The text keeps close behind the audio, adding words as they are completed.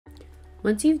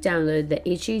Once you've downloaded the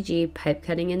HGG pipe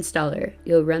cutting installer,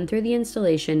 you'll run through the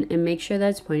installation and make sure that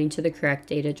it's pointing to the correct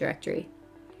data directory.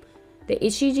 The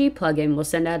HGG plugin will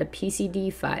send out a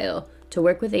PCD file to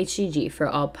work with HGG for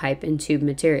all pipe and tube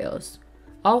materials.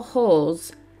 All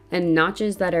holes and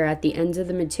notches that are at the ends of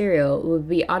the material will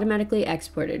be automatically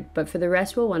exported, but for the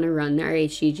rest we'll want to run our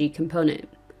HGG component.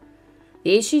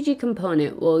 The HGG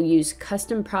component will use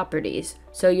custom properties,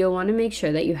 so you'll want to make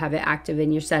sure that you have it active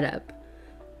in your setup.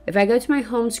 If I go to my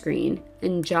home screen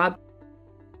and job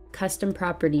custom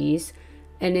properties,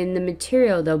 and in the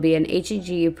material there'll be an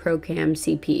HGG ProCAM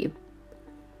CP.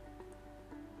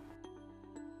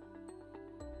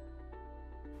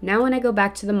 Now when I go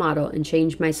back to the model and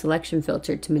change my selection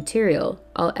filter to material,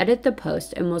 I'll edit the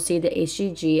post and we'll see the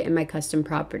HGG and my custom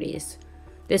properties.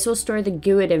 This will store the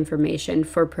GUID information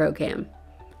for ProCAM.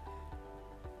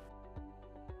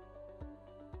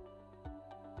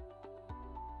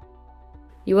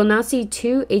 You will now see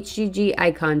two HGG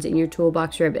icons in your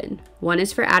toolbox ribbon. One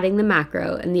is for adding the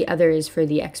macro and the other is for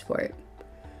the export.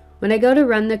 When I go to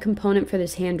run the component for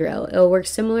this handrail, it will work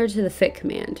similar to the fit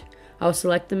command. I'll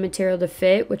select the material to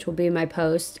fit, which will be my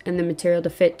post, and the material to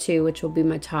fit to, which will be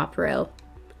my top rail.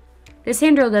 This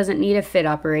handrail doesn't need a fit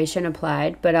operation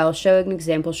applied, but I'll show an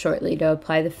example shortly to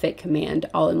apply the fit command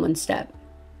all in one step.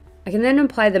 I can then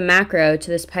apply the macro to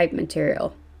this pipe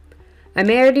material. I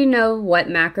may already know what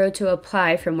macro to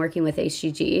apply from working with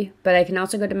HGG, but I can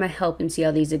also go to my help and see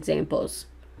all these examples.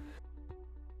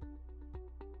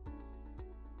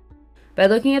 By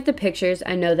looking at the pictures,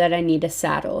 I know that I need a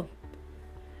saddle.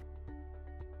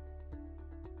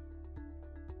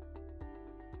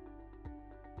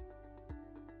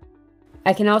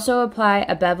 I can also apply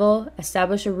a bevel,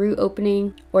 establish a root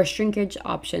opening, or shrinkage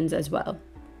options as well.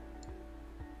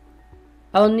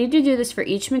 I will need to do this for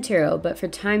each material, but for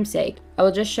time's sake, I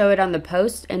will just show it on the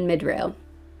post and mid-rail.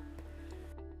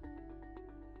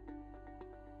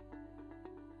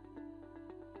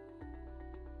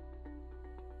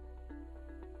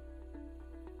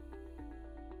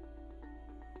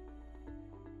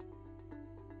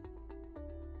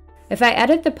 If I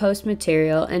edit the post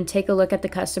material and take a look at the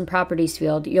custom properties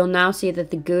field, you'll now see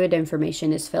that the GUID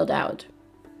information is filled out.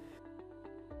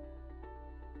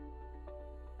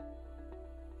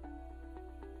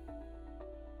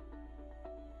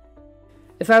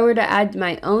 If I were to add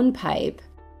my own pipe,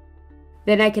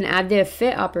 then I can add the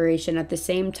fit operation at the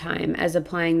same time as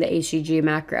applying the HGG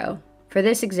macro. For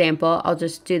this example, I'll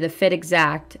just do the fit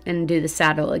exact and do the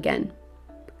saddle again.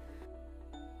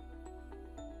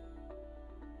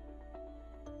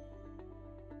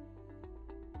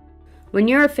 When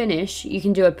you're finished, you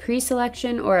can do a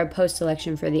pre-selection or a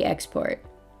post-selection for the export.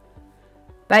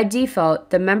 By default,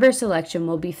 the member selection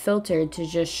will be filtered to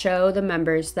just show the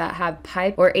members that have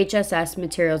pipe or HSS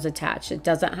materials attached. It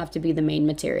doesn't have to be the main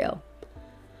material.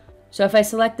 So if I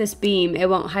select this beam, it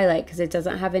won't highlight because it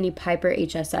doesn't have any pipe or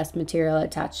HSS material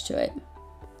attached to it.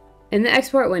 In the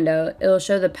export window, it will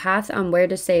show the path on where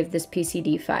to save this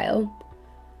PCD file.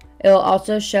 It will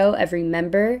also show every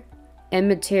member and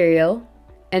material,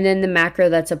 and then the macro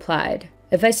that's applied.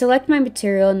 If I select my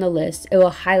material in the list, it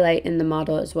will highlight in the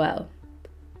model as well.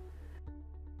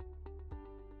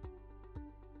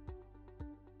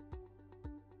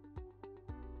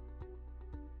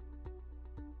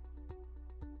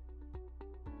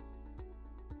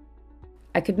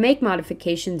 I could make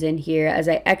modifications in here as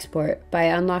I export by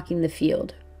unlocking the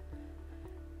field.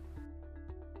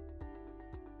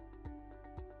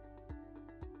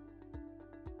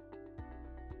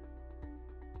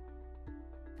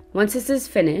 Once this is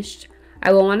finished,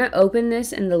 I will want to open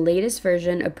this in the latest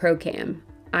version of ProCAM.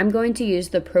 I'm going to use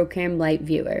the ProCAM Lite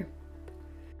viewer.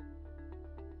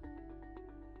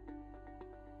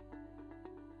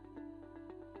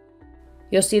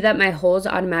 You'll see that my holes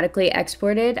automatically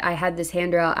exported. I had this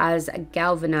handrail as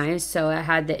galvanized, so I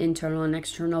had the internal and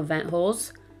external vent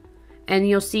holes. And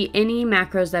you'll see any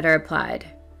macros that are applied.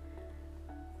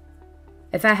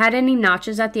 If I had any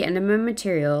notches at the end of my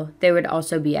material, they would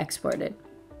also be exported.